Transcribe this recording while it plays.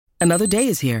Another day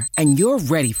is here, and you're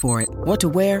ready for it. What to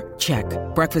wear? Check.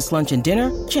 Breakfast, lunch, and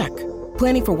dinner? Check.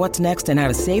 Planning for what's next and how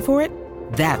to save for it?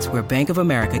 That's where Bank of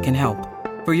America can help.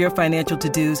 For your financial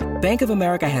to-dos, Bank of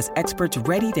America has experts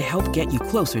ready to help get you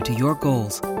closer to your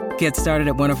goals. Get started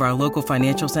at one of our local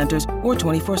financial centers or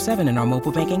 24/7 in our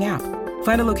mobile banking app.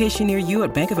 Find a location near you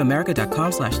at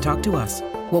bankofamerica.com/talktous.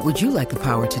 What would you like the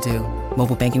power to do?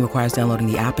 Mobile banking requires downloading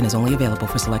the app and is only available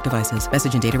for select devices.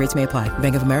 Message and data rates may apply.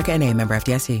 Bank of America N.A., member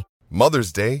FDIC.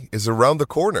 Mother's Day is around the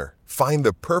corner. Find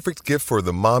the perfect gift for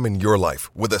the mom in your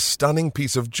life with a stunning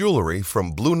piece of jewelry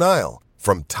from Blue Nile.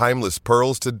 From timeless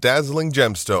pearls to dazzling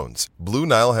gemstones, Blue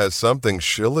Nile has something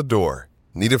she'll adore.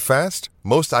 Need it fast?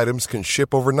 Most items can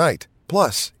ship overnight.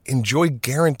 Plus, enjoy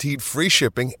guaranteed free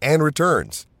shipping and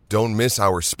returns. Don't miss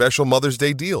our special Mother's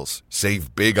Day deals.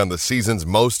 Save big on the season's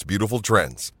most beautiful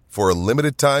trends. For a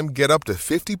limited time, get up to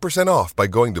 50% off by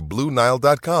going to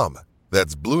BlueNile.com.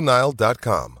 That's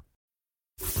BlueNile.com.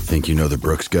 Think you know the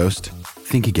Brooks Ghost?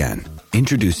 Think again.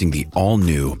 Introducing the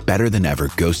all-new, better-than-ever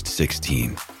Ghost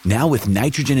 16. Now with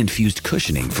nitrogen-infused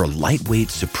cushioning for lightweight,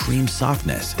 supreme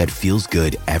softness that feels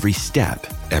good every step,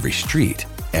 every street,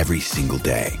 every single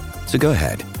day. So go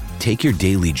ahead, take your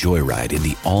daily joyride in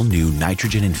the all-new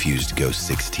nitrogen-infused Ghost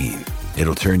 16.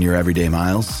 It'll turn your everyday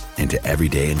miles into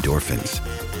everyday endorphins.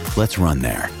 Let's run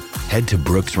there. Head to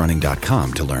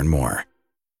brooksrunning.com to learn more.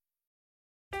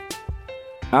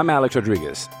 I'm Alex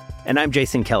Rodriguez. And I'm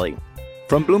Jason Kelly.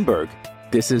 From Bloomberg,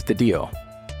 this is The Deal.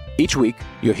 Each week,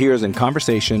 you'll hear us in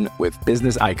conversation with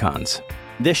business icons.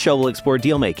 This show will explore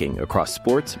deal-making across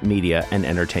sports, media, and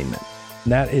entertainment.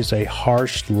 That is a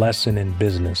harsh lesson in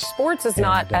business. Sports is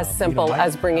not as simple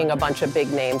as bringing a bunch of big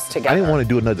names together. I didn't want to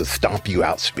do another stomp you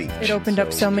out speech. It opened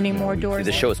up so many more doors.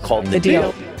 The show is called The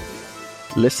Deal.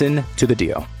 Listen to The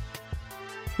Deal.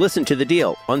 Listen to The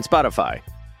Deal on Spotify.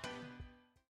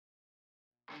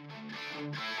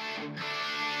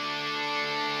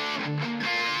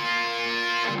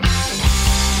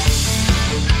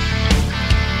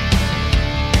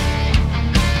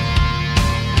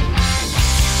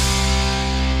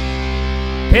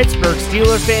 Pittsburgh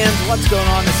Steelers fans, what's going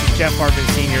on? This is Jeff Hartman,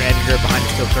 senior editor behind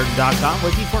thesteelcurtain.com,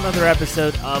 with you for another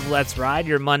episode of Let's Ride,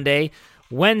 your Monday,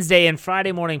 Wednesday, and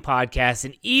Friday morning podcast.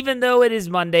 And even though it is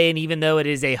Monday, and even though it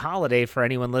is a holiday for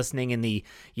anyone listening in the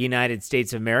United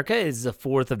States of America, it is the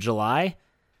 4th of July,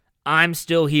 I'm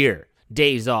still here.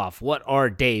 Days off. What are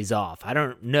days off? I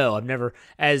don't know. I've never,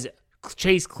 as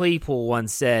Chase Claypool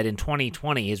once said in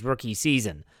 2020, his rookie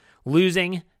season,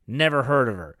 losing, never heard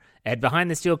of her. At Behind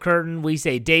the Steel Curtain, we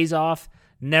say days off,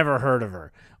 never heard of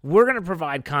her. We're going to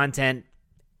provide content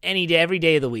any day, every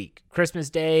day of the week.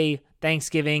 Christmas Day,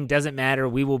 Thanksgiving, doesn't matter.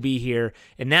 We will be here.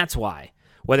 And that's why,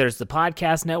 whether it's the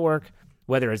podcast network,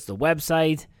 whether it's the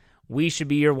website, we should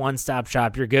be your one-stop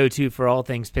shop, your go-to for all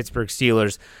things Pittsburgh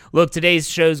Steelers. Look, today's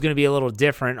show is going to be a little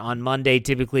different. On Monday,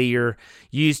 typically you're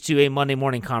used to a Monday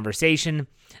morning conversation.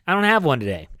 I don't have one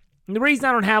today. And the reason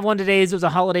I don't have one today is it was a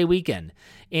holiday weekend.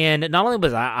 And not only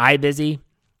was I busy,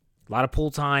 a lot of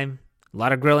pool time, a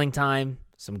lot of grilling time,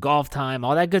 some golf time,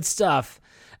 all that good stuff.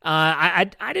 I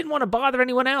didn't want to bother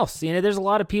anyone else. You know, there's a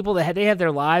lot of people that they have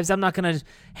their lives. I'm not going to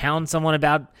hound someone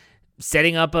about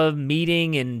setting up a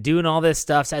meeting and doing all this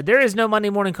stuff. So there is no Monday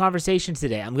morning conversation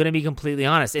today. I'm going to be completely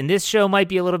honest. And this show might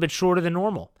be a little bit shorter than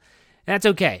normal. That's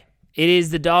okay. It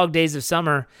is the dog days of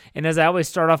summer. And as I always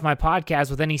start off my podcast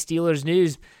with any Steelers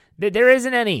news, there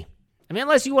isn't any. I mean,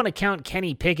 unless you want to count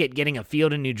Kenny Pickett getting a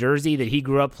field in New Jersey that he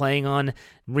grew up playing on,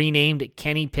 renamed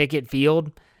Kenny Pickett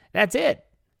Field, that's it.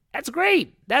 That's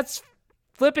great. That's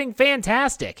flipping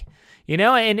fantastic. You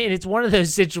know, and it's one of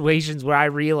those situations where I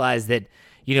realize that,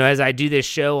 you know, as I do this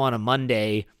show on a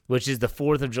Monday, which is the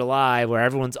 4th of July, where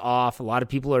everyone's off, a lot of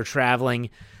people are traveling,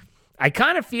 I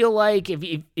kind of feel like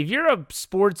if you're a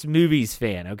sports movies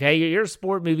fan, okay, you're a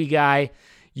sport movie guy,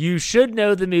 you should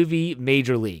know the movie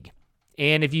Major League.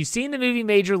 And if you've seen the movie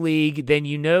Major League, then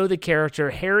you know the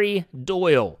character Harry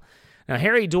Doyle. Now,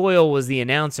 Harry Doyle was the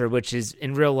announcer, which is,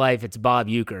 in real life, it's Bob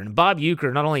Uecker. And Bob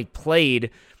Uecker not only played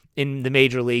in the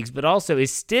major leagues, but also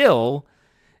is still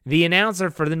the announcer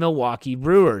for the Milwaukee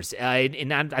Brewers.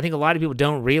 And I think a lot of people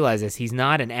don't realize this. He's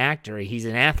not an actor. He's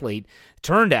an athlete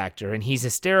turned actor, and he's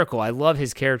hysterical. I love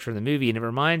his character in the movie, and it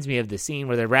reminds me of the scene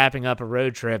where they're wrapping up a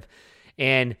road trip,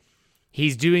 and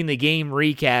he's doing the game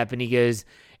recap, and he goes,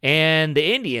 and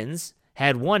the Indians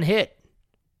had one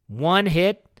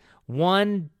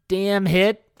damn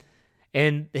hit.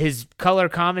 And his color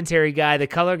commentary guy, the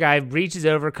color guy, reaches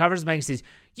over, covers his mic, and says,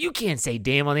 "You can't say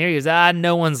damn on the air." He goes,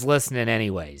 no one's listening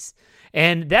anyways.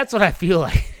 And that's what I feel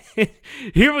like.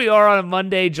 Here we are on a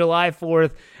Monday, July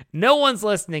 4th. no one's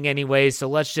listening anyway, so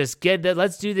let's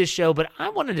do this show. But I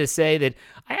wanted to say that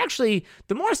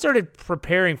the more I started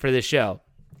preparing for this show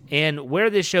and where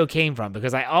this show came from,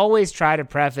 because I always try to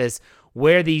preface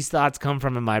where these thoughts come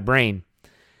from in my brain.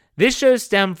 This show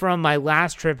stemmed from my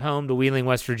last trip home to Wheeling,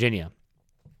 West Virginia.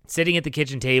 Sitting at the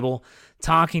kitchen table,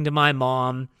 talking to my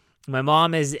mom. My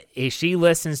mom she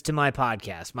listens to my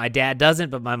podcast. My dad doesn't,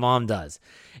 but my mom does.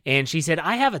 And she said,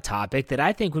 I have a topic that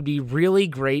I think would be really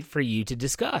great for you to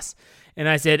discuss. And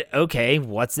I said, okay,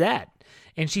 what's that?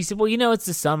 And she said, well, it's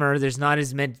the summer. There's not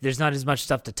as much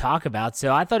stuff to talk about.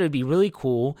 So I thought it'd be really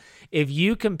cool if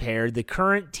you compared the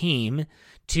current team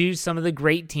to some of the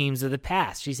great teams of the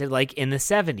past. She said, like in the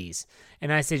 70s.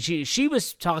 And I said, she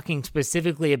was talking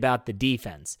specifically about the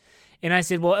defense. And I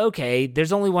said, well, okay,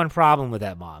 there's only one problem with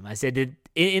that, Mom. I said,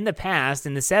 in the past,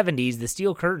 in the 70s, the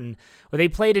Steel Curtain, they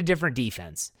played a different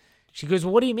defense. She goes,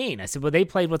 well, what do you mean? I said, well, they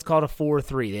played what's called a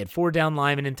 4-3. They had 4 down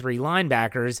linemen and 3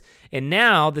 linebackers. And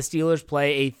now the Steelers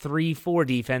play a 3-4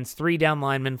 defense, 3 down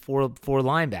linemen, 4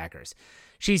 linebackers.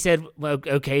 She said, well,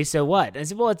 okay, so what? I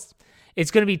said, well,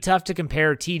 it's going to be tough to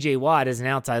compare TJ Watt as an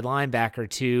outside linebacker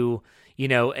to,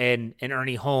 an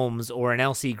Ernie Holmes or an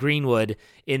LC Greenwood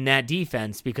in that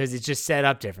defense because it's just set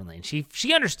up differently. And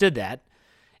she understood that.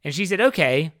 And she said,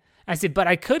 okay. I said, but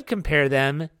I could compare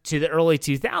them to the early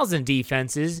 2000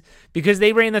 defenses because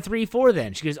they ran the 3-4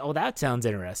 then. She goes, oh, that sounds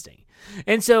interesting.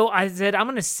 And so I said, I'm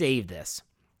going to save this.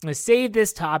 I'm going to save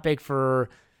this topic for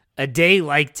a day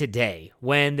like today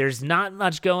when there's not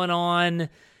much going on.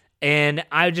 And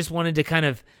I just wanted to kind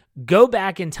of go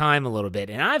back in time a little bit.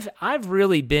 And I've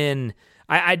really been,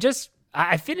 I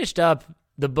finished up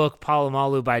the book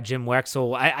Palomalu by Jim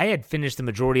Wexell. I had finished the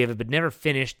majority of it, but never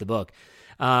finished the book.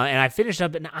 And I finished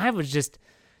up, and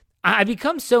I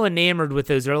become so enamored with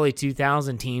those early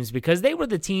 2000 teams because they were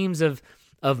the teams of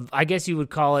I guess you would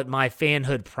call it my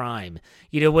fanhood prime.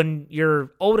 When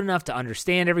you're old enough to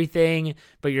understand everything,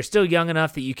 but you're still young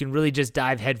enough that you can really just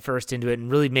dive headfirst into it and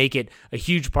really make it a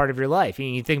huge part of your life.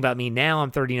 You think about me now,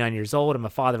 I'm 39 years old. I'm a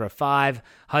father of 5,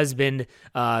 husband,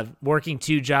 working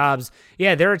 2 jobs.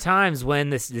 Yeah, there are times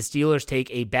when the Steelers take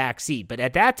a back seat. But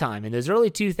at that time, in those early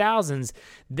 2000s,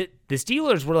 the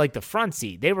Steelers were like the front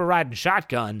seat. They were riding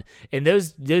shotgun, and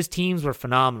those teams were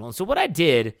phenomenal. And so what I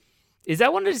did is I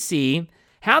wanted to see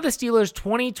how the Steelers'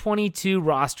 2022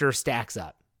 roster stacks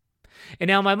up. And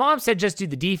now my mom said just do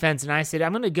the defense, and I said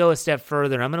I'm going to go a step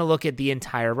further. I'm going to look at the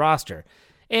entire roster.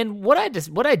 And what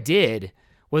I did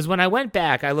was when I went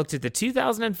back, I looked at the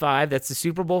 2005, that's the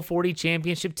Super Bowl 40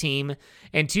 championship team,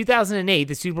 and 2008,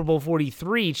 the Super Bowl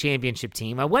 43 championship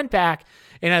team. I went back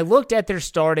and I looked at their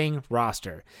starting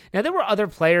roster. Now, there were other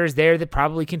players there that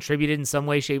probably contributed in some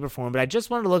way, shape, or form, but I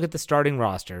just wanted to look at the starting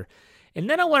roster. And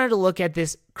then I wanted to look at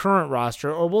this current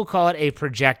roster, or we'll call it a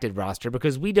projected roster,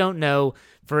 because we don't know,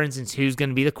 for instance, who's going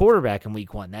to be the quarterback in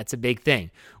week 1. That's a big thing.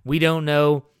 We don't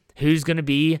know who's going to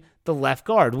be the left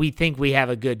guard. We think we have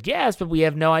a good guess, but we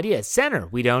have no idea. Center,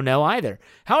 we don't know either.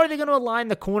 How are they going to align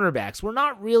the cornerbacks? We're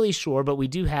not really sure, but we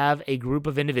do have a group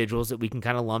of individuals that we can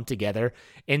kind of lump together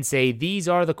and say, these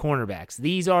are the cornerbacks.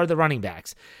 These are the running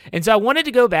backs. And so I wanted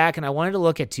to go back and I wanted to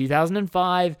look at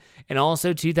 2005 and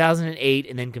also 2008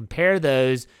 and then compare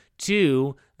those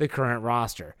to the current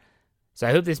roster. So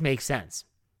I hope this makes sense.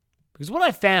 Because what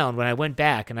I found when I went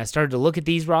back and I started to look at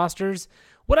these rosters,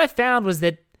 what I found was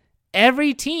that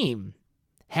every team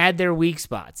had their weak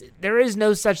spots. There is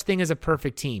no such thing as a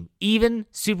perfect team. Even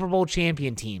Super Bowl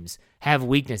champion teams have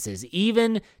weaknesses.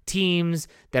 Even teams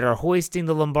that are hoisting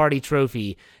the Lombardi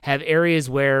Trophy have areas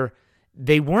where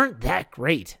they weren't that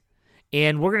great.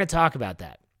 And we're going to talk about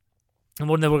that. And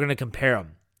then we're going to compare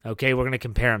them. Okay, we're going to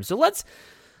compare them. So let's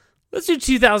do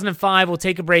 2005. We'll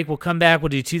take a break. We'll come back. We'll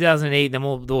do 2008. And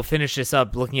then we'll finish this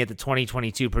up looking at the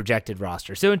 2022 projected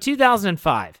roster. So in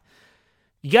 2005,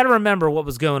 you got to remember what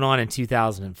was going on in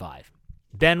 2005.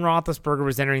 Ben Roethlisberger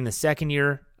was entering the second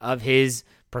year of his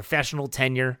professional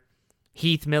tenure.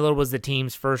 Heath Miller was the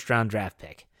team's first-round draft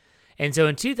pick. And so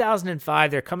in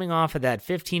 2005, they're coming off of that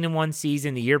 15-1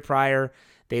 season the year prior.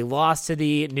 They lost to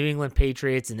the New England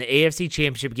Patriots in the AFC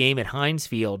Championship game at Heinz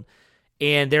Field.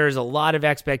 And there is a lot of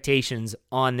expectations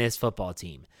on this football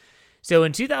team. So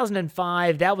in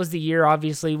 2005, that was the year,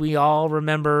 obviously, we all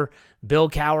remember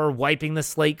Bill Cowher wiping the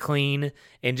slate clean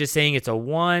and just saying it's a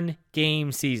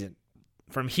one-game season.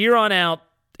 From here on out,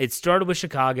 it started with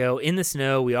Chicago in the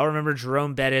snow. We all remember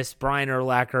Jerome Bettis, Brian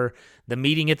Urlacher, the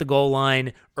meeting at the goal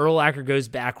line. Urlacher goes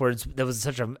backwards. That was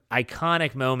such an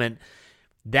iconic moment.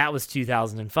 That was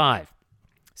 2005.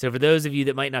 So for those of you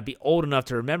that might not be old enough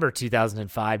to remember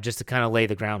 2005, just to kind of lay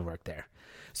the groundwork there.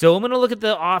 So I'm going to look at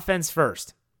the offense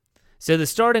first. So the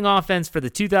starting offense for the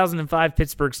 2005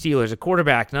 Pittsburgh Steelers, a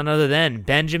quarterback, none other than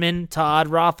Benjamin Todd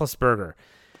Roethlisberger.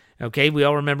 Okay, we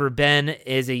all remember Ben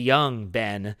is a young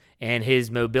Ben and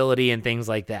his mobility and things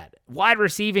like that. Wide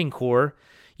receiving core,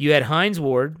 you had Hines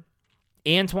Ward,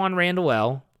 Antoine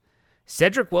Randall,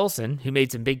 Cedric Wilson, who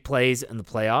made some big plays in the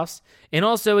playoffs, and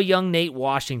also a young Nate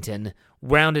Washington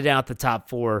rounded out the top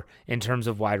 4 in terms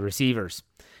of wide receivers.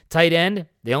 Tight end,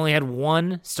 they only had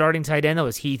one starting tight end. That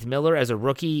was Heath Miller as a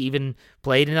rookie, even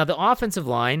played. And now the offensive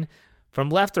line, from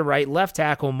left to right, left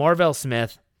tackle Marvell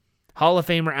Smith, Hall of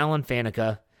Famer Alan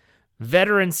Faneca,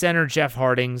 veteran center Jeff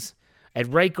Hardings,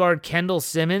 at right guard Kendall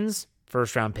Simmons,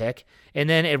 first-round pick, and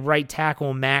then at right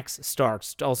tackle Max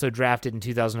Starks, also drafted in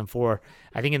 2004,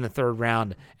 I think in the 3rd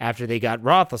round after they got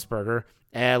Roethlisberger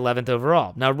at 11th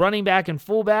overall. Now running back and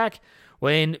fullback,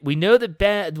 when we know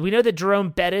that Jerome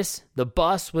Bettis, the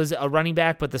bus, was a running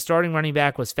back, but the starting running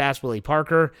back was Fast Willie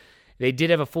Parker. They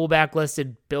did have a fullback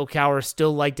listed. Bill Cowher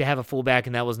still liked to have a fullback,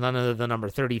 and that was none other than number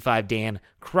 35, Dan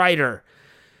Kreider.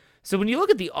 So when you look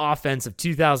at the offense of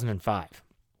 2005,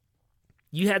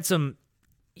 you had some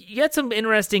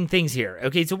interesting things here.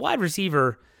 Okay, so wide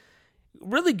receiver,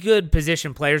 really good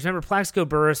position players. Remember Plaxico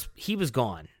Burress, he was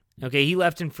gone. Okay, he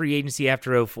left in free agency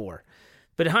after 2004.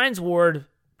 But Hines Ward,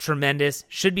 tremendous.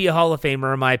 Should be a Hall of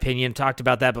Famer, in my opinion. Talked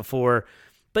about that before.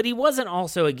 But he wasn't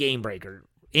also a game breaker.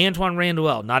 Antoine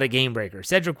Randall, not a game breaker.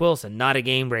 Cedric Wilson, not a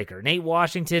game breaker. Nate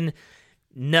Washington,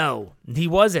 no, he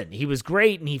wasn't. He was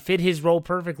great, and he fit his role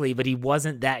perfectly, but he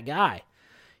wasn't that guy.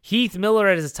 Heath Miller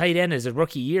as his tight end as a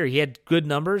rookie year, he had good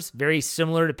numbers, very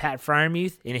similar to Pat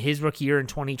Freiermuth in his rookie year in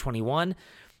 2021,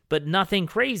 but nothing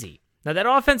crazy. Now, that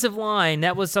offensive line,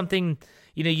 that was something,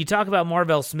 you talk about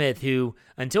Marvell Smith, who,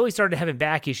 until he started having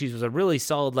back issues, was a really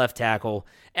solid left tackle.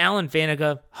 Alan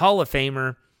Faneca, Hall of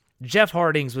Famer. Jeff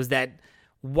Hardings was that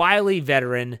wily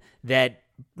veteran that,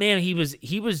 man, he was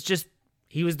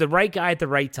the right guy at the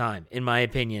right time, in my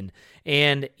opinion.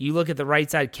 And you look at the right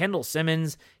side, Kendall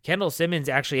Simmons. Kendall Simmons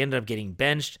actually ended up getting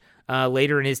benched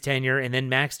later in his tenure. And then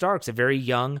Max Starks, a very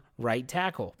young right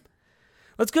tackle.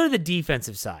 Let's go to the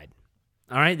defensive side.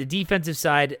 All right, the defensive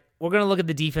side, we're going to look at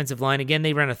the defensive line. Again,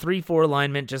 they ran a 3-4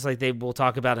 alignment, just like they will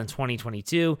talk about in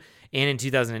 2022 and in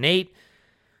 2008.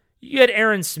 You had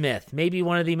Aaron Smith, maybe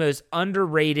one of the most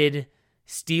underrated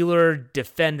Steeler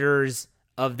defenders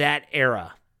of that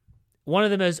era. One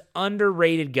of the most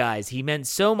underrated guys. He meant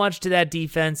so much to that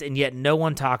defense, and yet no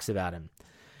one talks about him.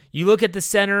 You look at the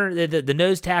center, the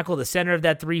nose tackle, the center of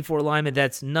that 3-4 alignment,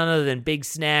 that's none other than Big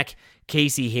Snack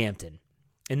Casey Hampton.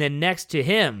 And then next to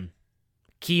him,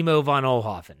 Kimo von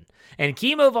Oelhoffen. And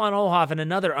Kimo von Oelhoffen,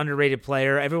 another underrated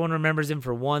player, everyone remembers him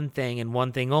for one thing and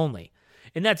one thing only.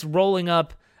 And that's rolling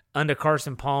up under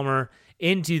Carson Palmer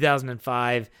in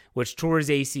 2005, which tore his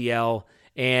ACL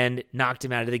and knocked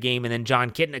him out of the game. And then John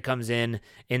Kitna comes in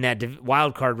that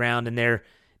wild card round and there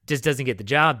just doesn't get the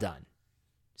job done.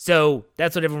 So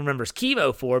that's what everyone remembers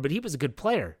Kimo for, but he was a good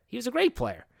player. He was a great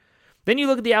player. Then you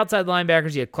look at the outside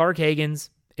linebackers. You had Clark Higgins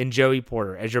and Joey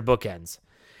Porter as your bookends.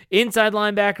 Inside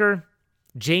linebacker,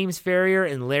 James Ferrier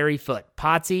and Larry Foote.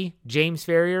 Potsy, James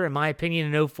Ferrier, in my opinion,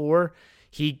 in 2004,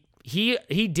 he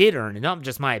did earn, and not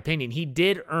just my opinion, he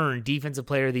did earn Defensive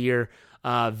Player of the Year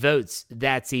votes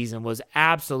that season. Was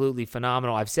absolutely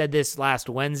phenomenal. I've said this last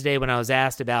Wednesday when I was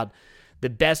asked about the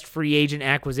best free agent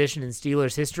acquisition in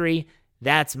Steelers history.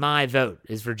 That's my vote,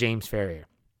 is for James Ferrier.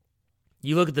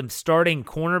 You look at the starting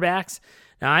cornerbacks.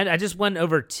 Now, I just went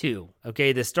over 2,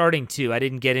 okay? The starting 2. I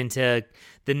didn't get into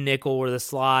the nickel or the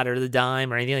slot or the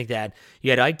dime or anything like that. You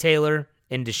had Ike Taylor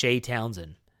and Deshae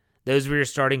Townsend. Those were your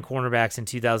starting cornerbacks in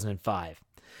 2005.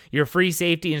 Your free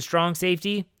safety and strong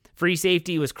safety. Free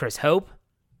safety was Chris Hope.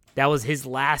 That was his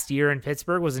last year in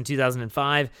Pittsburgh, was in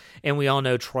 2005. And we all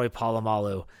know Troy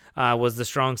Polamalu was the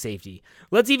strong safety.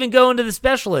 Let's even go into the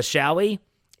specialists, shall we?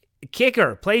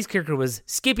 Place kicker was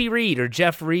Skippy Reed or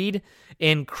Jeff Reed,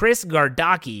 and Chris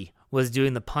Gardocki was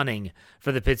doing the punting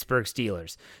for the Pittsburgh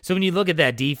Steelers. So when you look at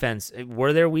that defense,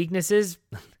 were there weaknesses?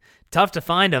 Tough to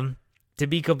find them, to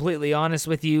be completely honest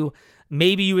with you.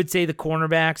 Maybe you would say the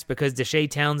cornerbacks, because Deshae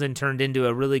Townsend turned into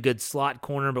a really good slot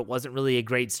corner but wasn't really a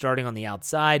great starting on the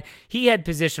outside. He had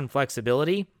position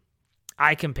flexibility.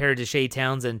 I compared Deshae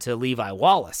Townsend to Levi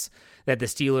Wallace that the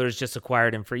Steelers just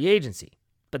acquired in free agency.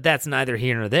 But that's neither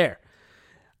here nor there.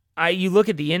 You look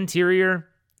at the interior,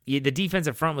 the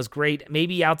defensive front was great.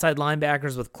 Maybe outside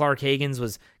linebackers with Clark Higgins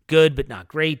was good but not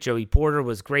great. Joey Porter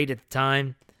was great at the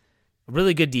time. A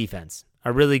really good defense.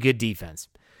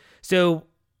 So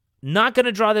not going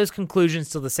to draw those conclusions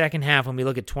till the second half when we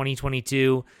look at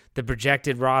 2022, the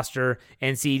projected roster,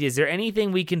 and see, is there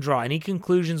anything we can draw, any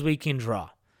conclusions we can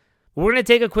draw? We're going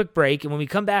to take a quick break, and when we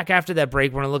come back after that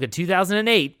break, we're going to look at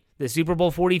 2008, the Super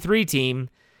Bowl 43 team,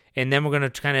 and then we're going to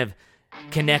kind of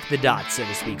connect the dots, so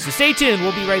to speak. So stay tuned.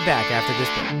 We'll be right back after this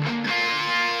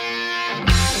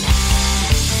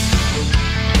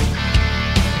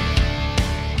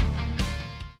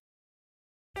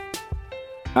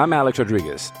break. I'm Alex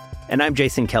Rodriguez. And I'm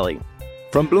Jason Kelly.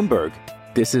 From Bloomberg,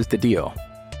 this is The Deal.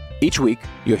 Each week,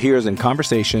 you'll hear us in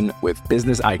conversation with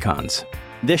business icons.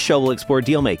 This show will explore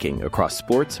deal-making across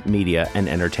sports, media, and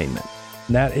entertainment.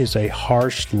 That is a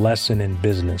harsh lesson in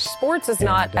business. Sports is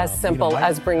not as simple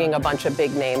as bringing a bunch of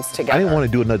big names together. I didn't want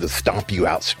to do another stomp you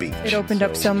out speech. It opened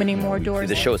up so many more doors.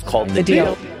 The show is called The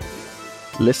Deal.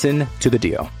 Listen to The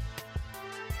Deal.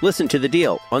 Listen to The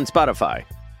Deal on Spotify.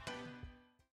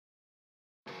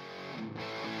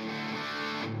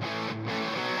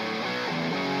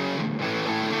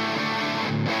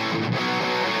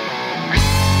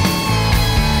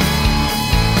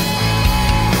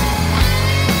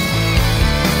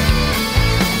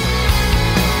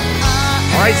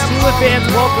 All right, Steelers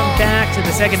fans, welcome back to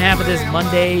the second half of this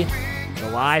Monday,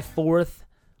 July 4th,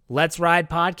 Let's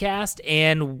Ride podcast.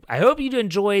 And I hope you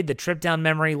enjoyed the trip down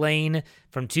memory lane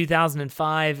from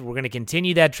 2005. We're going to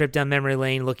continue that trip down memory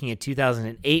lane looking at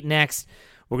 2008 next.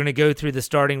 We're going to go through the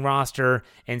starting roster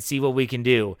and see what we can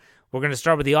do. We're going to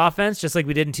start with the offense, just like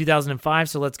we did in 2005,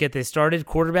 so let's get this started.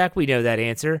 Quarterback, we know that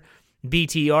answer.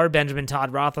 BTR, Benjamin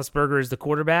Todd Roethlisberger is the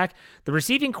quarterback. The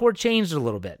receiving corps changed a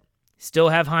little bit. Still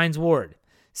have Hines Ward.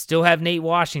 Still have Nate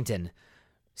Washington.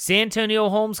 Santonio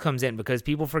Holmes comes in because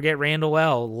people forget Randall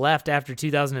L. left after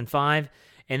 2005.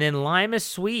 And then Limas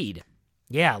Swede.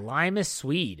 Yeah, Limas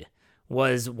Swede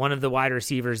was one of the wide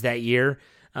receivers that year.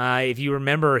 If you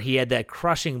remember, he had that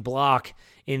crushing block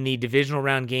in the divisional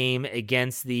round game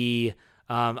against the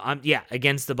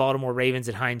against the Baltimore Ravens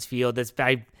at Heinz Field. That's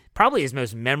probably his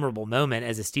most memorable moment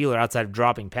as a Steeler outside of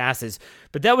dropping passes.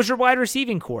 But that was your wide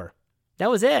receiving core. That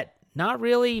was it. Not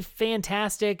really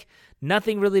fantastic.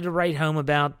 Nothing really to write home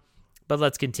about. But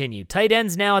let's continue. Tight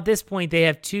ends now, at this point, they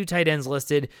have 2 tight ends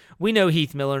listed. We know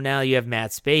Heath Miller now. You have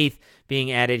Matt Spaeth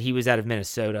being added. He was out of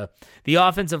Minnesota. The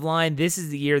offensive line, this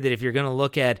is the year that if you're going to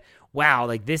look at, wow,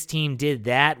 like this team did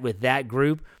that with that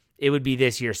group, it would be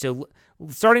this year. So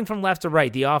starting from left to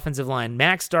right, the offensive line,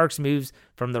 Max Starks moves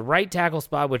from the right tackle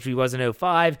spot, which he was in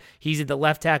 2005. He's at the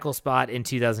left tackle spot in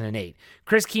 2008.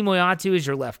 Chris Kimoyatu is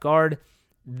your left guard.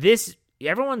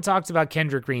 Everyone talks about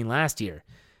Kendrick Green last year.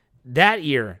 That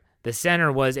year, the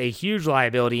center was a huge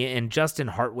liability, and Justin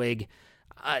Hartwig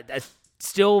it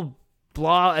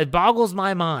boggles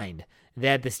my mind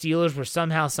that the Steelers were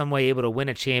somehow, some way able to win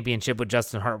a championship with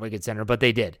Justin Hartwig at center, but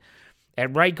they did.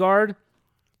 At right guard,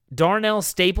 Darnell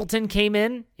Stapleton came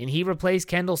in, and he replaced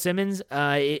Kendall Simmons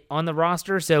on the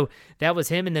roster, so that was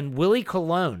him. And then Willie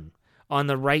Colon on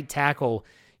the right tackle.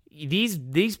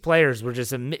 These players were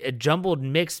just a jumbled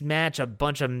mixed match, a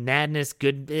bunch of madness.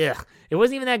 It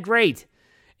wasn't even that great.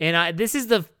 And this is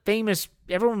the famous,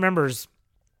 everyone remembers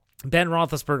Ben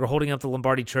Roethlisberger holding up the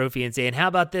Lombardi Trophy and saying, how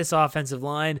about this offensive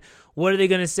line? What are they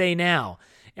going to say now?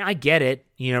 And I get it,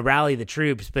 rally the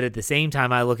troops, but at the same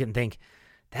time, I look and think,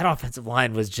 that offensive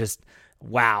line was just,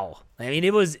 wow. I mean,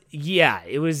 it was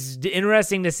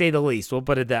interesting to say the least. We'll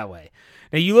put it that way.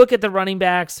 Now, you look at the running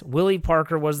backs. Willie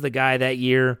Parker was the guy that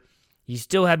year. You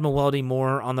still had Mewelde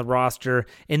Moore on the roster,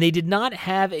 and they did not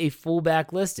have a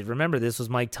fullback listed. Remember, this was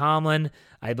Mike Tomlin.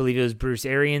 I believe it was Bruce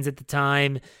Arians at the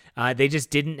time. They just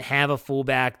didn't have a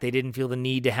fullback. They didn't feel the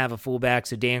need to have a fullback,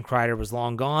 so Dan Kreider was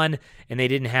long gone, and they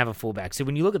didn't have a fullback. So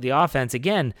when you look at the offense,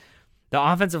 again, the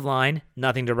offensive line,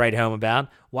 nothing to write home about.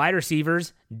 Wide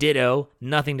receivers, ditto,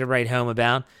 nothing to write home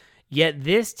about. Yet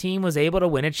this team was able to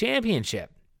win a championship.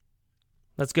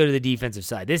 Let's go to the defensive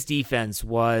side. This defense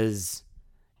was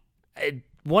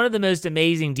one of the most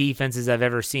amazing defenses I've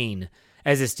ever seen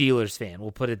as a Steelers fan.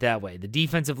 We'll put it that way. The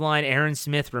defensive line, Aaron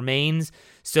Smith remains.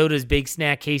 So does Big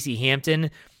Snack Casey Hampton.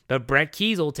 But Brett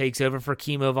Kiesel takes over for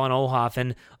Kimo von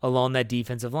Oelhoffen along that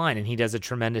defensive line, and he does a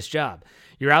tremendous job.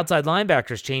 Your outside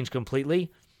linebackers change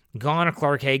completely. Gone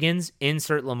Clark Higgins,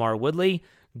 insert Lamar Woodley.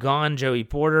 Gone Joey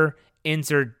Porter,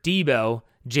 insert Debo,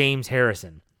 James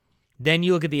Harrison. Then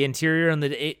you look at the interior and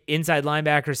the inside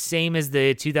linebackers, same as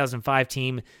the 2005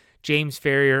 team, James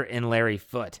Ferrier and Larry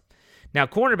Foote. Now,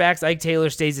 cornerbacks, Ike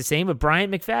Taylor stays the same, but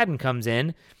Bryant McFadden comes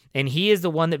in, and he is the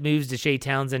one that moves Deshae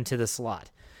Townsend to the slot.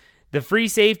 The free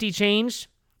safety changed.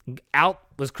 Out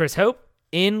was Chris Hope.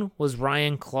 In was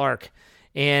Ryan Clark.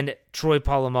 And Troy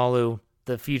Polamalu,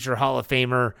 the future Hall of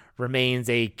Famer, remains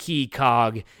a key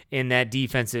cog in that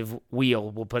defensive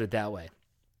wheel, we'll put it that way.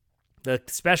 The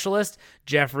specialist,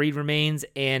 Jeff Reed, remains,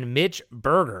 and Mitch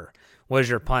Berger was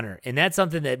your punter. And that's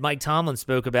something that Mike Tomlin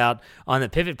spoke about on the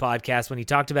Pivot podcast when he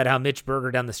talked about how Mitch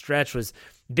Berger down the stretch was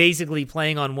basically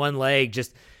playing on one leg.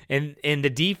 Just in the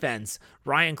defense,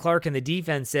 Ryan Clark in the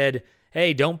defense said,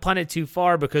 hey, don't punt it too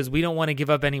far because we don't want to give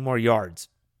up any more yards.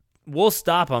 We'll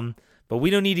stop them, but we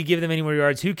don't need to give them any more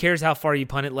yards. Who cares how far you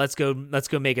punt it? Let's go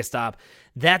make a stop.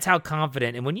 That's how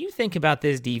confident. And when you think about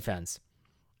this defense,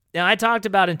 now I talked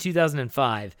about in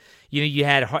 2005, you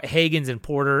had Higgins and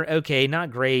Porter. Okay, not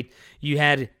great. You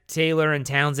had Taylor and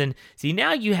Townsend. See,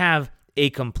 now you have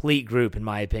a complete group, in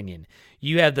my opinion.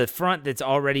 You have the front that's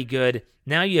already good.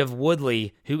 Now you have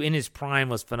Woodley, who in his prime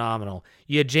was phenomenal.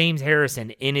 You had James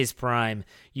Harrison in his prime.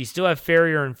 You still have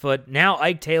Ferrier and Foote. Now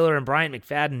Ike Taylor and Bryant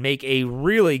McFadden make a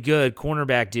really good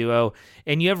cornerback duo.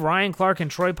 And you have Ryan Clark and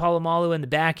Troy Polamalu in the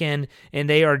back end, and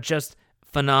they are just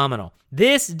phenomenal.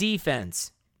 This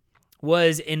defense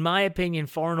was, in my opinion,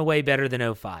 far and away better than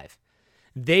 2005.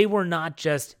 They were not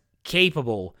just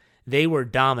capable, they were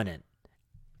dominant.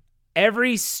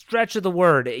 Every stretch of the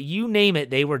word, you name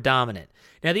it, they were dominant.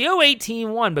 Now, the 2008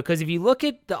 team won because if you look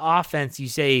at the offense, you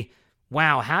say,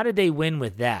 wow, how did they win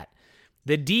with that?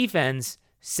 The defense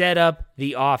set up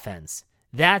the offense.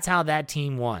 That's how that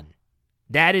team won.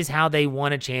 That is how they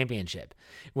won a championship.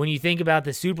 When you think about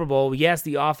the Super Bowl, yes,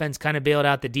 the offense kind of bailed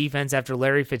out the defense after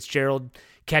Larry Fitzgerald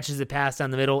catches the pass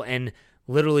down the middle and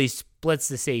literally splits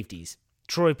the safeties.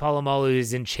 Troy Polamalu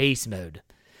is in chase mode.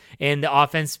 And the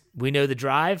offense, we know the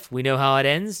drive. We know how it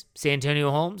ends.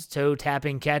 Santonio Holmes,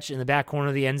 toe-tapping catch in the back corner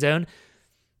of the end zone.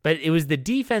 But it was the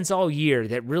defense all year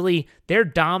that really, their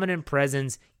dominant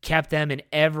presence kept them in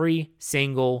every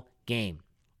single game.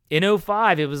 In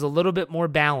 2005, it was a little bit more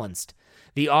balanced.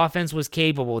 The offense was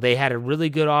capable. They had a really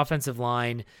good offensive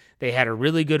line. They had a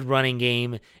really good running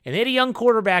game. And they had a young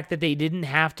quarterback that they didn't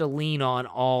have to lean on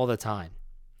all the time.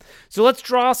 So let's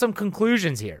draw some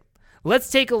conclusions here. Let's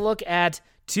take a look at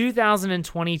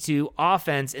 2022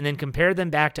 offense and then compare them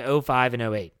back to 2005 and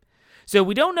 2008. So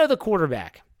we don't know the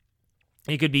quarterback.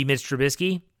 It could be Mitch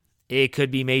Trubisky. It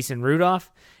could be Mason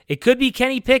Rudolph. It could be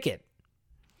Kenny Pickett.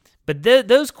 But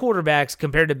those quarterbacks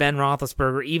compared to Ben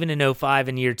Roethlisberger, even in 2005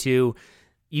 and year two,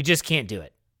 you just can't do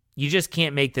it. You just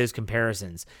can't make those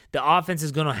comparisons. The offense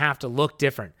is going to have to look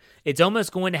different. It's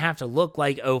almost going to have to look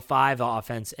like 2005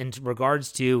 offense in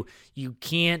regards to you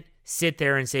can't sit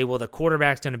there and say, well, the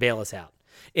quarterback's going to bail us out.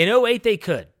 In 2008, they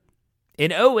could.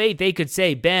 In 2008, they could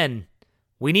say, Ben,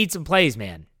 we need some plays,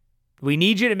 man. We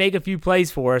need you to make a few plays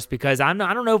for us because I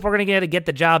don't know if we're going to get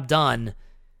the job done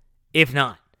if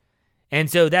not. And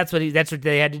so that's what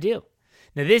they had to do.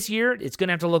 Now this year, it's going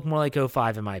to have to look more like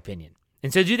 2005 in my opinion.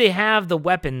 And so do they have the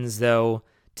weapons, though,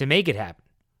 to make it happen?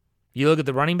 You look at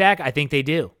the running back, I think they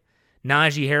do.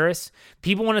 Najee Harris,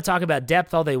 people want to talk about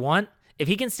depth all they want. If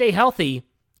he can stay healthy,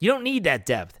 you don't need that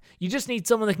depth. You just need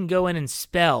someone that can go in and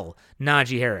spell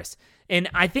Najee Harris. And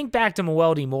I think back to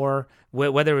Mewelde Moore,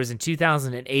 whether it was in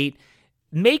 2008,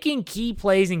 making key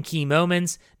plays in key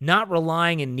moments, not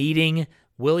relying and needing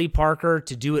Willie Parker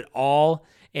to do it all.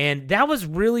 And that was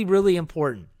really, really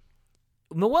important.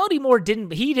 Mewelde Moore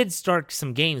did start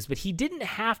some games, but he didn't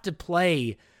have to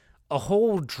play a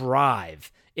whole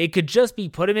drive. It could just be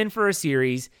put him in for a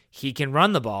series. He can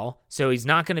run the ball, so he's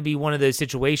not going to be one of those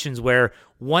situations where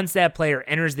once that player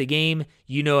enters the game,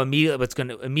 you know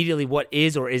immediately what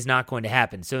is or is not going to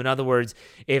happen. So in other words,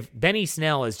 if Benny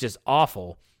Snell is just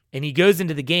awful and he goes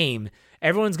into the game,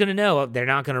 everyone's going to know they're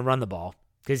not going to run the ball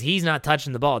because he's not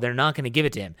touching the ball. They're not going to give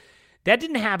it to him. That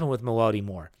didn't happen with Mewelde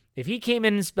Moore. If he came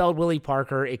in and spelled Willie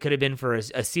Parker, it could have been for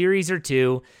a series or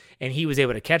two, and he was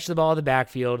able to catch the ball in the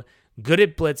backfield, good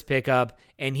at blitz pickup,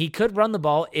 and he could run the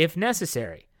ball if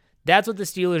necessary. That's what the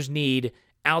Steelers need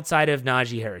outside of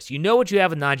Najee Harris. You know what you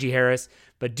have with Najee Harris,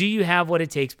 but do you have what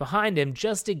it takes behind him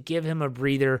just to give him a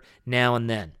breather now and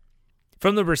then?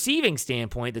 From the receiving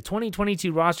standpoint, the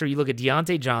 2022 roster, you look at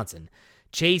Deontay Johnson,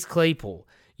 Chase Claypool.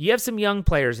 You have some young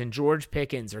players in George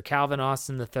Pickens or Calvin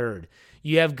Austin III.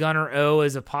 You have Gunnar O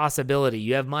as a possibility.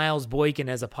 You have Miles Boykin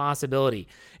as a possibility.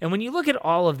 And when you look at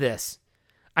all of this,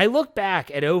 I look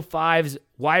back at 2005's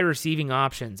wide receiving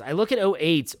options. I look at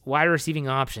 2008's wide receiving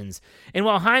options. And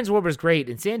while Hines Ward was great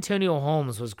and Santonio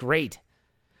Holmes was great,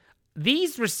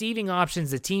 these receiving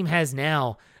options the team has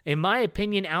now, in my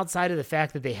opinion, outside of the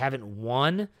fact that they haven't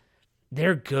won,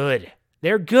 they're good.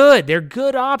 They're good. They're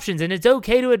good options, and it's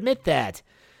okay to admit that.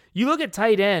 You look at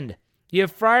tight end, you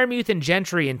have Freiermuth and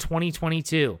Gentry in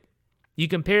 2022. You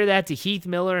compare that to Heath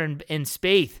Miller and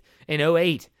Spaeth in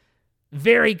 2008.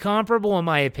 Very comparable in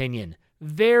my opinion.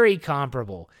 Very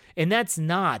comparable. And that's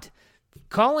not.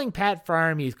 Calling Pat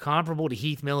Freiermuth comparable to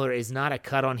Heath Miller is not a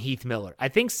cut on Heath Miller. I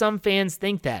think some fans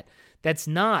think that. That's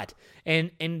not.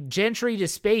 And Gentry to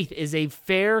Spaeth is a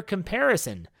fair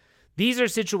comparison. These are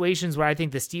situations where I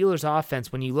think the Steelers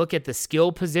offense, when you look at the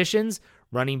skill positions,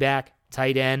 running back,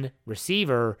 tight end,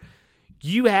 receiver,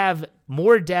 you have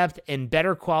more depth and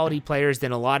better quality players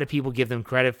than a lot of people give them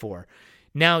credit for.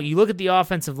 Now, you look at the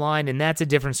offensive line, and that's a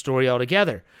different story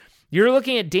altogether. You're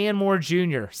looking at Dan Moore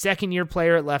Jr., second-year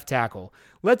player at left tackle.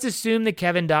 Let's assume that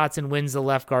Kevin Dotson wins the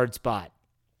left guard spot.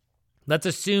 Let's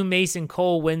assume Mason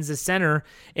Cole wins the center,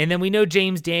 and then we know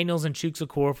James Daniels and Chuks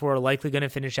Okorafor are likely going to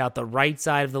finish out the right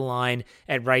side of the line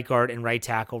at right guard and right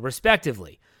tackle,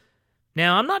 respectively.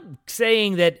 Now, I'm not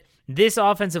saying that this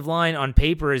offensive line on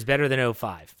paper is better than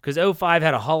 05, because 05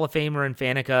 had a Hall of Famer in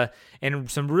Faneca and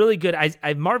some really good.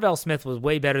 Marvell Smith was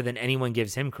way better than anyone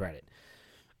gives him credit.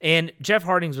 And Jeff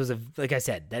Hardings was, like I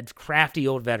said, that crafty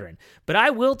old veteran. But I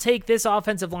will take this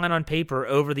offensive line on paper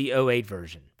over the 08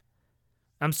 version.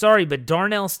 I'm sorry, but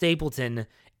Darnell Stapleton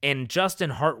and Justin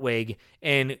Hartwig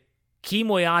and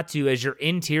Kimoyatu as your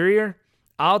interior,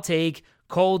 I'll take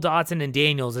Cole, Dotson, and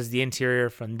Daniels as the interior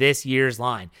from this year's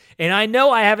line. And I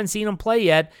know I haven't seen them play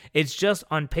yet. It's just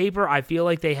on paper, I feel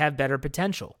like they have better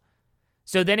potential.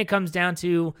 So then it comes down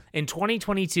to, in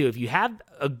 2022, if you have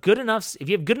good enough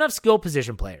skill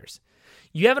position players,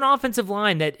 you have an offensive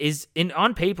line that is,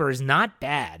 on paper, is not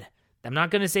bad. I'm not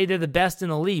going to say they're the best in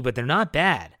the league, but they're not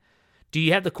bad. Do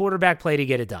you have the quarterback play to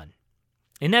get it done?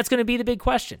 And that's going to be the big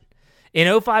question.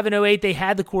 In 05 and 08, they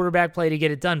had the quarterback play to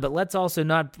get it done, but let's also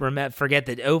not forget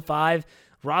that 05,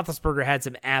 Roethlisberger had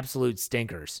some absolute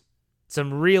stinkers,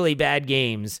 some really bad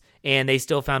games, and they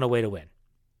still found a way to win.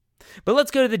 But let's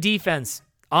go to the defense.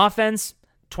 Offense,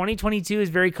 2022 is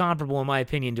very comparable, in my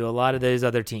opinion, to a lot of those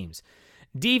other teams.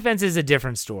 Defense is a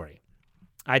different story.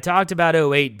 I talked about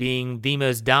 08 being the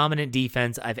most dominant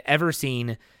defense I've ever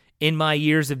seen in my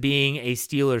years of being a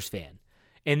Steelers fan.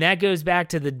 And that goes back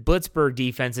to the Blitzburg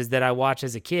defenses that I watched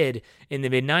as a kid in the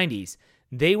mid-90s.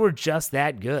 They were just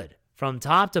that good from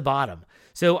top to bottom.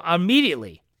 So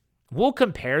immediately, we'll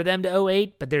compare them to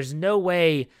 08, but there's no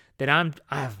way that I'm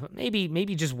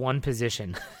maybe just one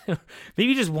position,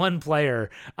 maybe just one player,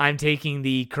 I'm taking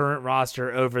the current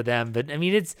roster over them. But I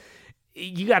mean,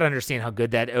 you got to understand how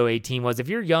good that 08 team was. If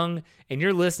you're young and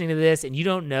you're listening to this and you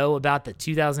don't know about the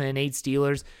 2008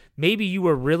 Steelers, maybe you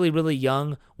were really, really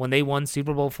young when they won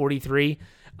Super Bowl 43,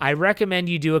 I recommend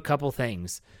you do a couple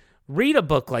things. Read a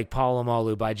book like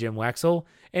Palomalu by Jim Wexell,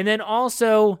 and then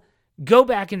also go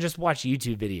back and just watch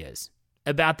YouTube videos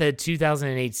about the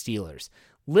 2008 Steelers.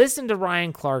 Listen to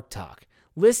Ryan Clark talk.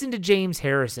 Listen to James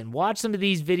Harrison. Watch some of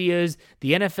these videos.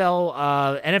 The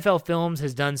NFL Films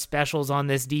has done specials on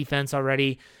this defense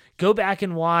already. Go back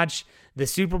and watch the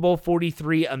Super Bowl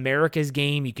 43 America's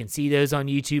Game. You can see those on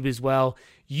YouTube as well.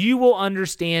 You will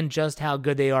understand just how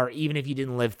good they are, even if you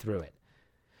didn't live through it.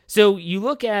 So you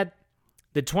look at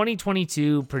the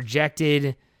 2022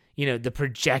 projected, the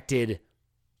projected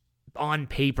on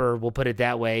paper, we'll put it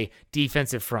that way,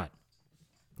 defensive front.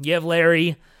 You have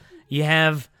Larry. You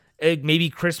have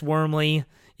maybe Chris Wormley.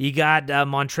 You got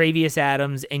Montravius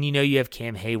Adams, and you have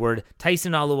Cam Hayward.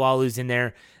 Tyson Alualu's in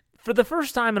there. For the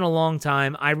first time in a long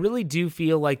time, I really do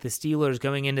feel like the Steelers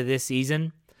going into this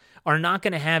season are not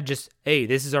going to have just, hey,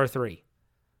 this is our three.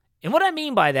 And what I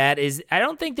mean by that is I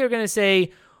don't think they're going to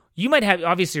say, you might have,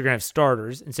 obviously you're going to have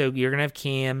starters, and so you're going to have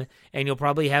Cam, and you'll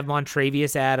probably have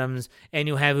Montravius Adams, and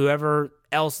you'll have whoever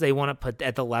else they want to put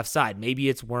at the left side. Maybe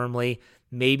it's Wormley,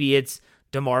 maybe it's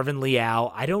DeMarvin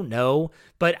Leal, I don't know.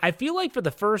 But I feel like for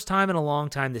the first time in a long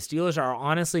time, the Steelers are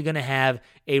honestly going to have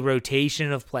a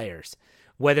rotation of players,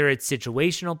 whether it's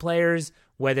situational players,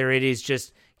 whether it is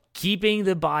just keeping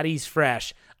the bodies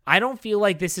fresh. I don't feel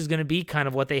like this is going to be kind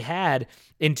of what they had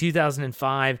in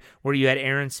 2005, where you had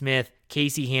Aaron Smith,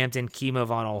 Casey Hampton, Kimo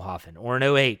von Oelhoffen, or in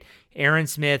 08, Aaron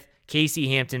Smith, Casey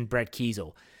Hampton, Brett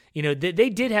Kiesel. They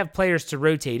did have players to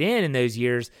rotate in those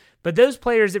years, but those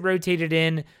players that rotated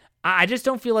in, I just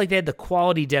don't feel like they had the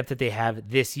quality depth that they have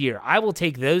this year. I will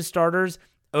take those starters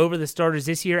over the starters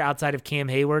this year outside of Cam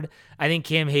Hayward. I think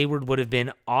Cam Hayward would have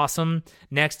been awesome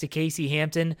next to Casey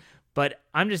Hampton, but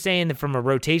I'm just saying that from a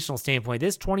rotational standpoint,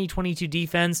 this 2022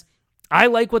 defense, I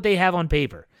like what they have on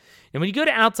paper. And when you go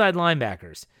to outside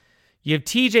linebackers, you have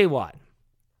TJ Watt.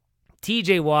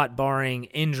 TJ Watt, barring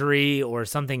injury or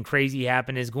something crazy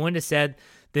happen, is going to set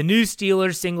the new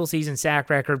Steelers single-season sack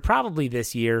record probably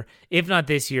this year, if not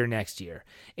this year, next year.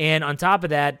 And on top of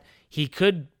that, he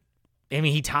tied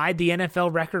the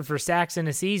NFL record for sacks in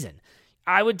a season.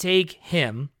 I would take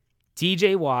him,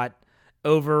 TJ Watt,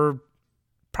 over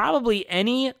probably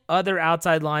any other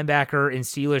outside linebacker in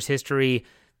Steelers history,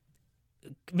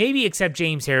 maybe except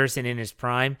James Harrison in his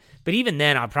prime. But even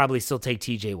then, I'll probably still take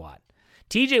TJ Watt.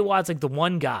 TJ Watt's like the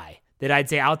one guy that I'd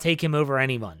say I'll take him over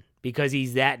anyone because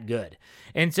he's that good.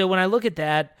 And so when I look at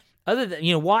that, other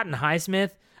than, Watt and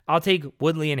Highsmith, I'll take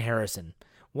Woodley and Harrison.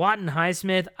 Watt and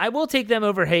Highsmith, I will take them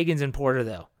over Higgins and Porter,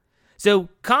 though. So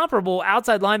comparable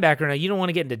outside linebacker. Now, you don't want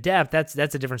to get into depth. That's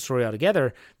a different story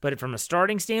altogether. But from a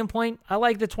starting standpoint, I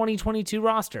like the 2022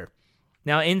 roster.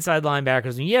 Now, inside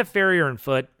linebackers, when you have Ferrier and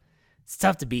Foote, it's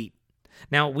tough to beat.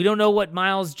 Now, we don't know what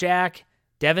Miles Jack,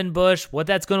 Devin Bush, what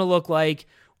that's going to look like.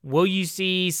 Will you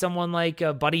see someone like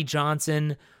Buddy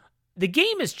Johnson? The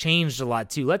game has changed a lot,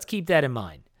 too. Let's keep that in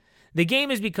mind. The game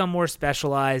has become more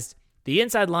specialized. The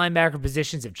inside linebacker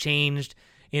positions have changed.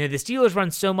 The Steelers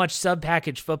run so much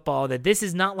sub-package football that this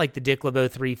is not like the Dick LeBeau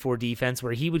 3-4 defense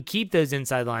where he would keep those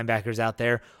inside linebackers out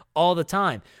there all the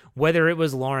time, whether it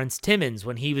was Lawrence Timmons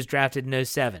when he was drafted in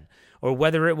 2007, or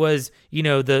whether it was,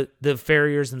 the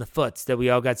Ferriers and the Foots that we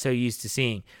all got so used to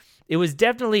seeing. It's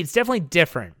definitely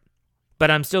different,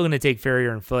 but I'm still going to take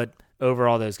Ferrier and Foote over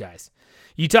all those guys.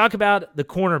 You talk about the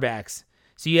cornerbacks.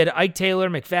 So you had Ike Taylor,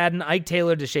 McFadden, Ike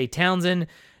Taylor, Deshae Townsend.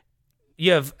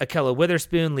 You have Ahkello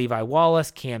Witherspoon, Levi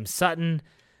Wallace, Cam Sutton.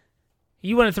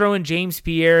 You want to throw in James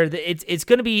Pierre. It's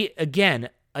going to be, again,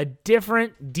 a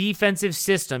different defensive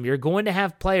system. You're going to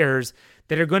have players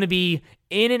that are going to be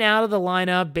in and out of the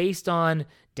lineup based on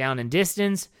down and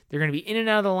distance. They're going to be in and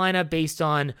out of the lineup based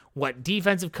on what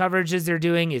defensive coverages they're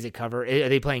doing. Are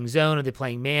they playing zone? Are they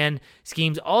playing man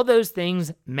schemes? All those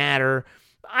things matter.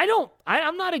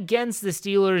 I'm not against the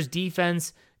Steelers'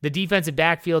 defense, the defensive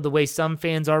backfield, the way some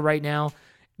fans are right now.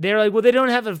 They're like, well, they don't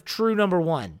have a true number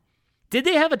one. Did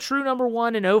they have a true number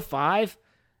one in 2005?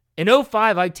 In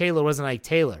 2005, Ike Taylor wasn't Ike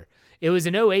Taylor. It was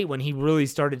in 2008 when he really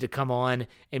started to come on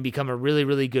and become a really,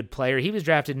 really good player. He was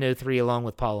drafted in 2003 along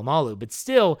with Polamalu. But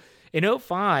still, in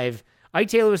 2005, Ike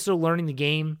Taylor was still learning the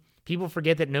game. People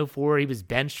forget that in 2004, he was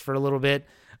benched for a little bit.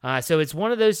 So it's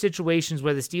one of those situations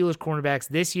where the Steelers cornerbacks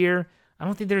this year, I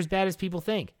don't think they're as bad as people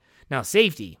think. Now,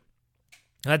 safety.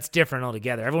 That's different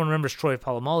altogether. Everyone remembers Troy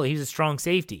Polamalu. He's a strong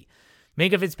safety.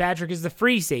 Minkah Fitzpatrick is the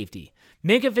free safety.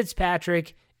 Minkah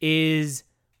Fitzpatrick is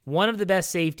one of the best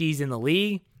safeties in the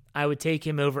league. I would take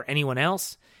him over anyone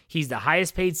else. He's the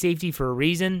highest paid safety for a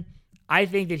reason. I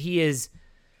think that he is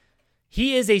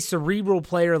a cerebral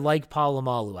player like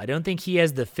Polamalu. I don't think he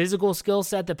has the physical skill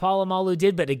set that Polamalu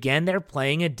did, but again, they're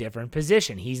playing a different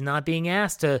position. He's not being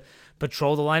asked to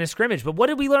patrol the line of scrimmage. But what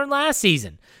did we learn last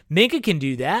season? Minkah can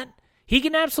do that. He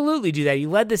can absolutely do that. He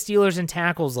led the Steelers in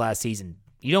tackles last season.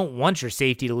 You don't want your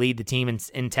safety to lead the team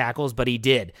in tackles, but he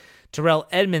did. Terrell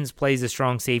Edmunds plays a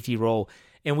strong safety role,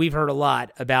 and we've heard a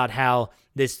lot about how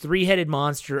this three-headed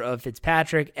monster of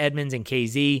Fitzpatrick, Edmunds, and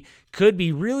KZ could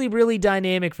be really, really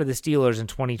dynamic for the Steelers in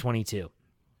 2022.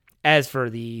 As for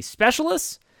the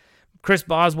specialists, Chris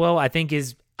Boswell, I think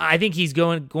he's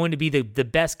going to be the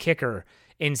best kicker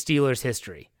in Steelers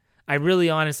history. I really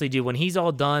honestly do. When he's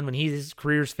all done, when his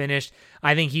career's finished,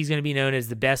 I think he's going to be known as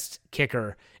the best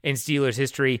kicker in Steelers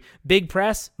history. Big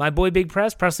Press, my boy Big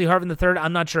Press, Presley Harvin III,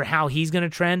 I'm not sure how he's going to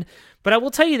trend, but I will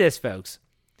tell you this, folks.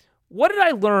 What did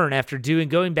I learn after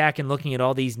going back and looking at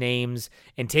all these names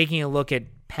and taking a look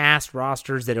at past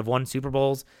rosters that have won Super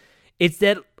Bowls? It's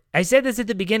that, I said this at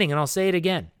the beginning, and I'll say it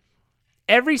again.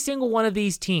 Every single one of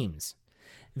these teams,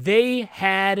 they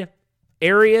had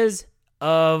areas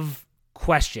of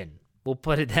question. We'll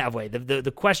put it that way.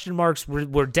 The question marks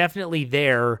were definitely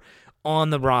there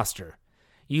on the roster.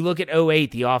 You look at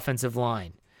 2008, the offensive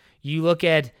line. You look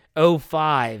at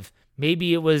 2005,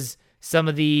 maybe it was some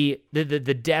of the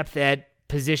depth at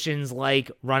positions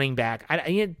like running back.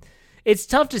 It's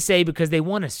tough to say because they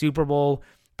won a Super Bowl,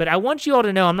 but I want you all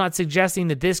to know I'm not suggesting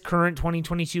that this current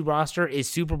 2022 roster is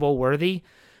Super Bowl worthy,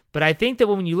 but I think that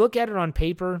when you look at it on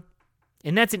paper,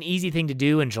 and that's an easy thing to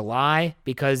do in July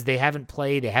because they haven't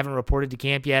played, they haven't reported to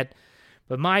camp yet.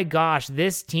 But my gosh,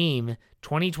 this team,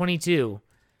 2022,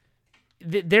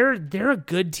 they're a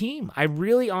good team. I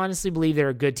really honestly believe they're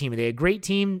a good team. Are they a great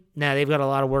team? Now, they've got a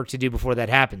lot of work to do before that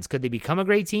happens. Could they become a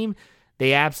great team?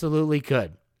 They absolutely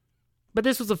could. But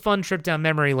this was a fun trip down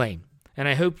memory lane, and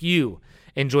I hope you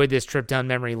enjoyed this trip down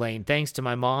memory lane. Thanks to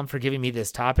my mom for giving me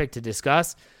this topic to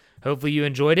discuss. Hopefully you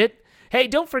enjoyed it. Hey,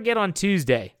 don't forget on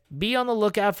Tuesday, be on the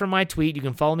lookout for my tweet. You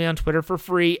can follow me on Twitter for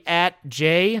free at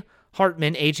jhartman,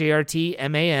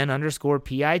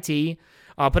 HARTMAN_PIT.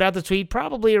 I'll put out the tweet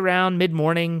probably around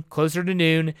mid-morning, closer to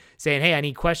noon, saying, hey, I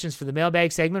need questions for the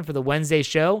mailbag segment for the Wednesday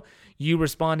show. You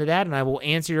respond to that, and I will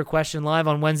answer your question live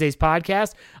on Wednesday's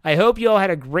podcast. I hope you all had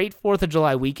a great 4th of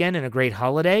July weekend and a great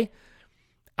holiday.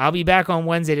 I'll be back on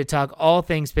Wednesday to talk all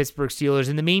things Pittsburgh Steelers.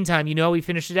 In the meantime, you know we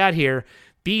finished it out here.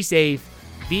 Be safe,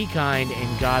 be kind,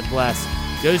 and God bless.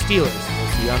 Go Steelers.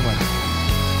 We'll see you on Wednesday.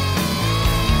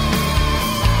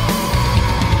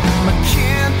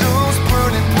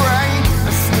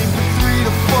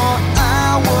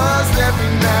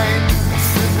 every night.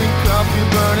 Sipping coffee,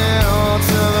 burning all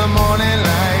till the morning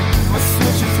light. My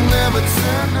switch is never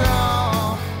turned on.